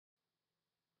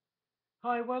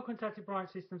Hi, welcome to Active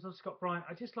Bryant Systems. I'm Scott Bryant.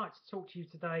 I'd just like to talk to you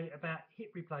today about hip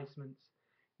replacements.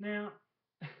 Now,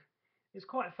 it's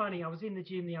quite funny. I was in the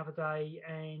gym the other day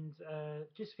and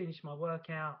just finished my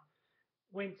workout,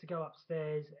 went to go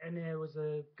upstairs, and there was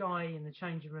a guy in the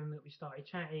changing room that we started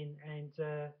chatting, and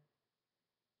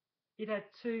he'd had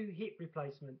two hip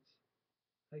replacements,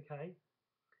 okay?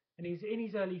 And he was in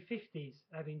his early 50s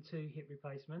having two hip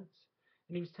replacements.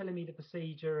 And he was telling me the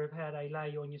procedure of how they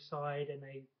lay on your side and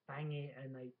they bang it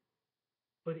and they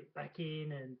put it back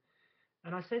in.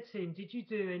 And I said to him, did you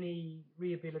do any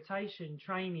rehabilitation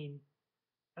training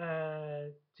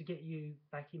to get you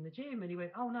back in the gym? And he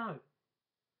went, oh, no.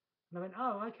 And I went,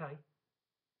 oh, okay.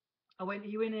 I went, are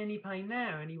you in any pain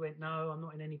now? And he went, no, I'm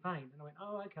not in any pain. And I went,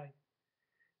 oh, okay.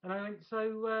 And I went,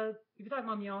 so if you don't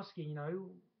mind me asking,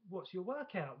 what's your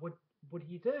workout? What do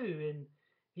you do? And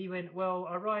he went, well,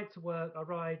 I ride to work, I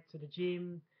ride to the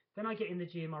gym, then I get in the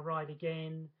gym, I ride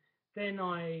again, then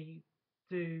I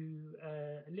do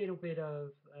a little bit of,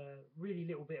 really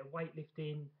little bit of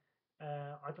weightlifting.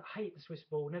 I hate the Swiss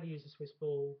ball, never use the Swiss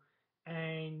ball,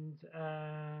 and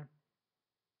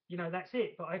that's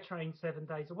it. But I train 7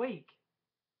 days a week,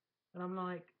 and I'm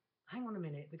like, hang on a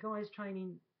minute, the guy's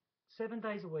training 7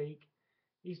 days a week.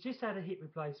 He's just had a hip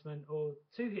replacement or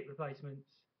two hip replacements,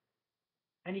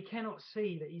 and he cannot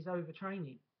see that he's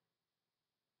overtraining.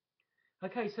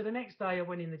 Okay, so the next day I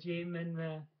went in the gym and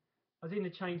I was in the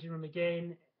changing room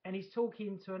again, and he's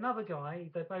talking to another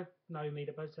guy. They both know me.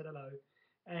 They both said hello,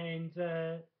 and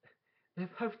they're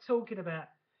both talking about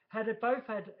how they both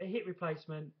had a hip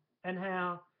replacement and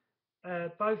how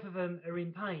both of them are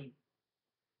in pain.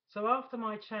 So after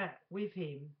my chat with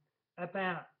him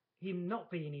about him not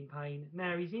being in pain,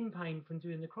 now he's in pain from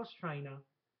doing the cross trainer.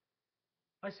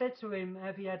 I said to him,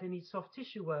 "Have you had any soft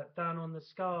tissue work done on the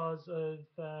scars of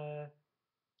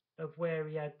where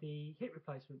he had the hip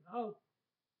replacement?" Oh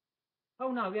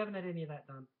no, we haven't had any of that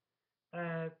done.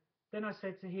 Uh, then I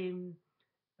said to him,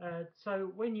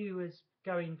 "So when you was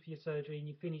going for your surgery and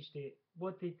you finished it,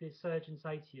 what did the surgeon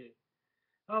say to you?"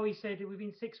 Oh, he said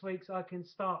within 6 weeks I can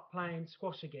start playing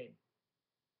squash again.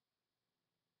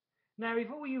 Now, if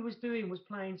all you was doing was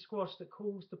playing squash that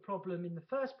caused the problem in the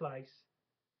first place,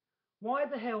 why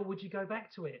the hell would you go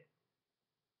back to it?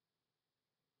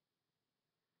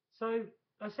 So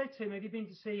I said to him, have you been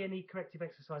to see any corrective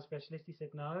exercise specialist? He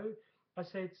said, no. I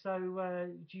said, so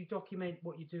do you document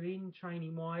what you're doing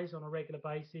training wise on a regular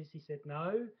basis? He said,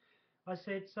 no. I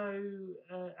said, so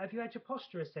have you had your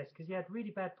posture assessed? Because he had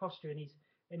really bad posture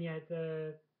and he had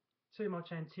too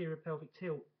much anterior pelvic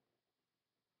tilt.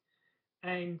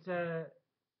 And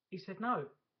he said, no.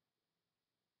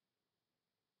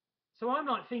 So I'm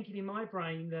like thinking in my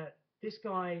brain that this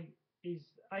guy is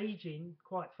aging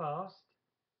quite fast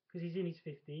because he's in his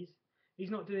 50s. He's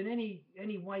not doing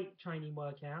any weight training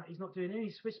workout. He's not doing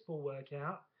any Swiss ball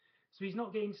workout. So he's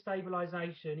not getting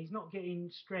stabilization. He's not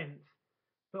getting strength.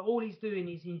 But all he's doing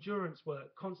is endurance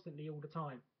work constantly all the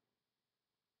time.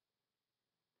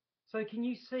 So can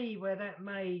you see where that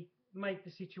may make the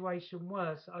situation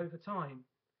worse over time?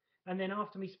 And then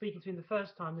after me speaking to him the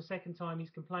first time, the second time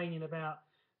he's complaining about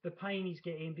the pain he's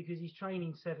getting because he's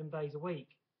training 7 days a week.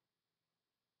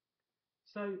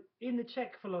 So in the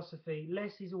Czech philosophy,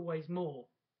 less is always more.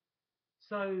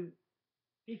 So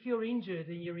if you're injured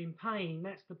and you're in pain,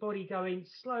 that's the body going,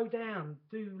 slow down,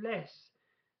 do less,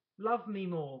 love me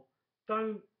more,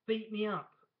 don't beat me up.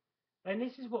 And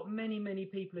this is what many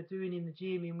people are doing in the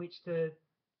gym in which to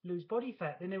lose body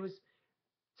fat. Then there was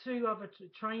two other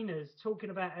trainers talking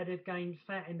about how they've gained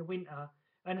fat in the winter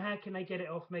and how can they get it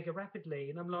off mega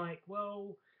rapidly. And I'm like,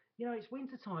 well, it's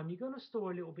winter time. You're going to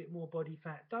store a little bit more body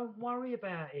fat. Don't worry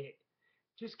about it.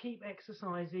 Just keep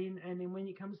exercising. And then when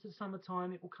it comes to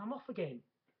summertime, it will come off again.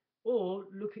 Or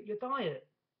look at your diet.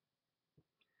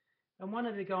 And one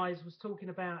of the guys was talking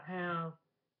about how,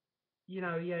 he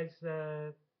has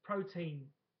protein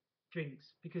drinks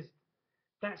because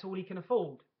that's all he can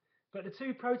afford. But the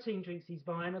two protein drinks he's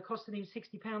buying are costing him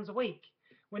 £60 a week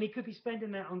when he could be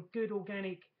spending that on good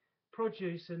organic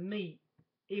produce and meat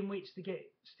in which to get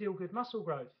still good muscle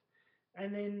growth.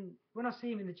 And then when I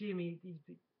see him in the gym,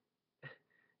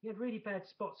 he had really bad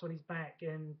spots on his back.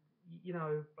 And,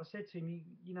 I said to him,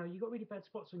 you got really bad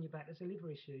spots on your back. There's a liver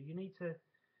issue. You need to,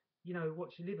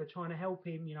 watch your liver, trying to help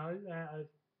him, out of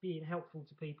being helpful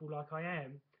to people like I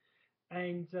am.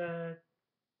 And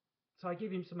so I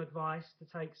give him some advice to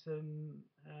take some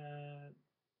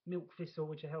milk thistle,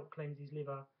 which will help cleanse his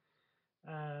liver.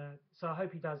 So I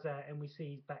hope he does that, and we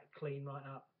see his back clean right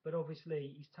up. But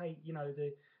obviously,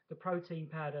 the protein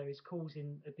powder is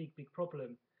causing a big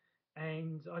problem,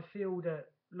 and I feel that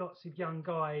lots of young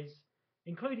guys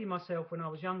including myself when I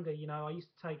was younger. You know, I used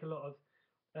to take a lot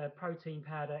of protein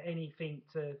powder, anything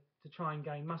to try and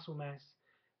gain muscle mass.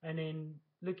 And then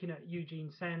looking at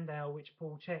Eugene Sandow, which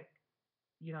Paul Chek,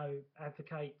 you know,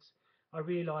 advocates, I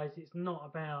realised it's not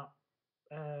about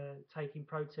taking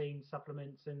protein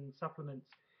supplements and supplements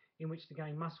in which to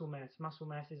gain muscle mass. Muscle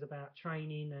mass is about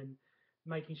training and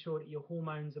making sure that your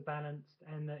hormones are balanced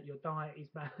and that your diet is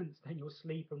balanced and your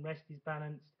sleep and rest is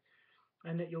balanced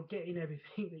and that you're getting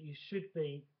everything that you should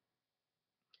be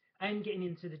and getting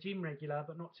into the gym regular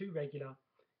but not too regular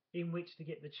in which to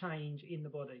get the change in the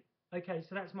body. Okay,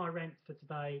 so that's my rant for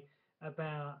today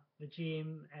about the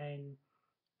gym and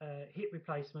hip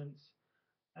replacements.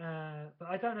 But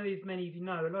I don't know if many of you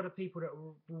know, a lot of people that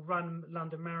will run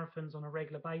London marathons on a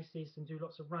regular basis and do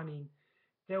lots of running,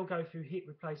 they'll go through hip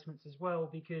replacements as well,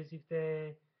 because if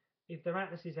their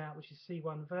atlas is out, which is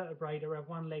C1 vertebrae, they have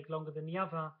one leg longer than the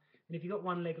other. And if you've got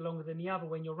one leg longer than the other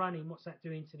when you're running, what's that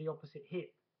doing to the opposite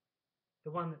hip?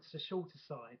 The one that's the shorter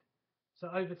side. So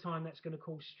over time, that's going to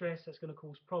cause stress, that's going to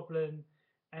cause problem,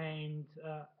 and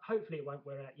hopefully it won't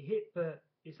wear out your hip, but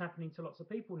it's happening to lots of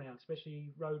people now,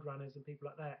 especially road runners and people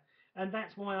like that. And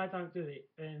that's why I don't do it.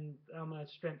 And I'm a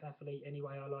strength athlete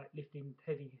anyway. I like lifting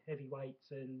heavy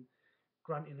weights, and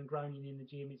grunting and groaning in the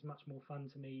gym is much more fun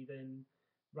to me than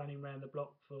running around the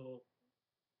block for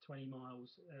 20 miles.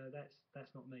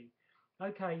 That's not me.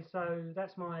 Okay, so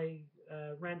that's my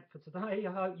rant for today.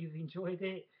 I hope you've enjoyed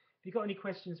it. If you've got any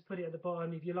questions, put it at the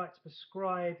bottom. If you'd like to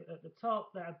subscribe at the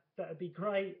top, that'd be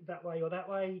great, that way or that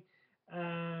way.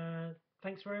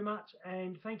 Thanks very much,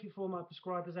 and thank you for my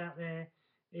subscribers out there.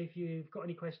 If you've got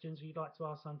any questions or you'd like to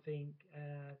ask something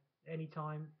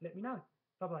anytime, let me know.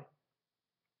 Bye bye.